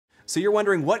So you're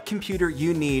wondering what computer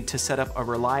you need to set up a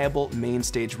reliable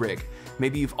MainStage rig.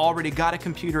 Maybe you've already got a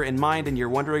computer in mind and you're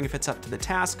wondering if it's up to the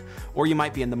task, or you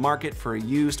might be in the market for a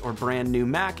used or brand new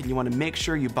Mac and you want to make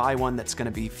sure you buy one that's going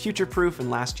to be future-proof and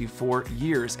last you for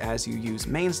years as you use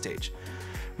MainStage.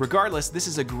 Regardless, this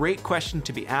is a great question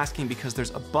to be asking because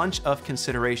there's a bunch of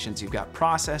considerations. You've got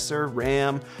processor,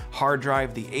 RAM, hard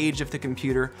drive, the age of the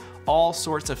computer, all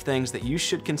sorts of things that you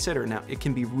should consider. Now, it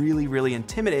can be really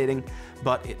intimidating,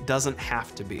 but it doesn't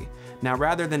have to be. Now,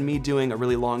 rather than me doing a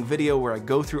really long video where I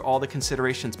go through all the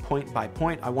considerations point by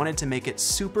point, I wanted to make it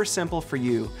super simple for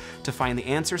you to find the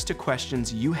answers to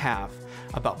questions you have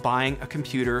about buying a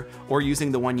computer or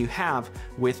using the one you have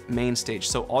with MainStage.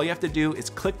 So all you have to do is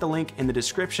click the link in the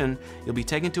description. You'll be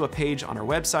taken to a page on our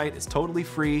website. It's totally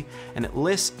free and it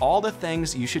lists all the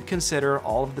things you should consider,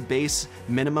 all of the base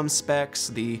minimum specs,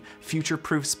 the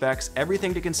future-proof specs,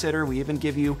 everything to consider. We even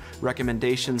give you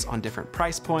recommendations on different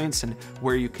price points and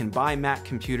where you can buy Mac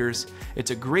computers.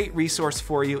 It's a great resource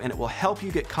for you and it will help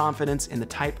you get confidence in the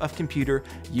type of computer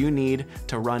you need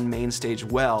to run MainStage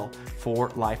well for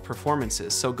live performances.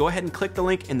 So go ahead and click the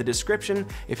link in the description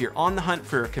if you're on the hunt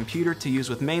for a computer to use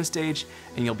with MainStage,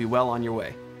 and you'll be well on your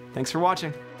way. Thanks for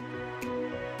watching.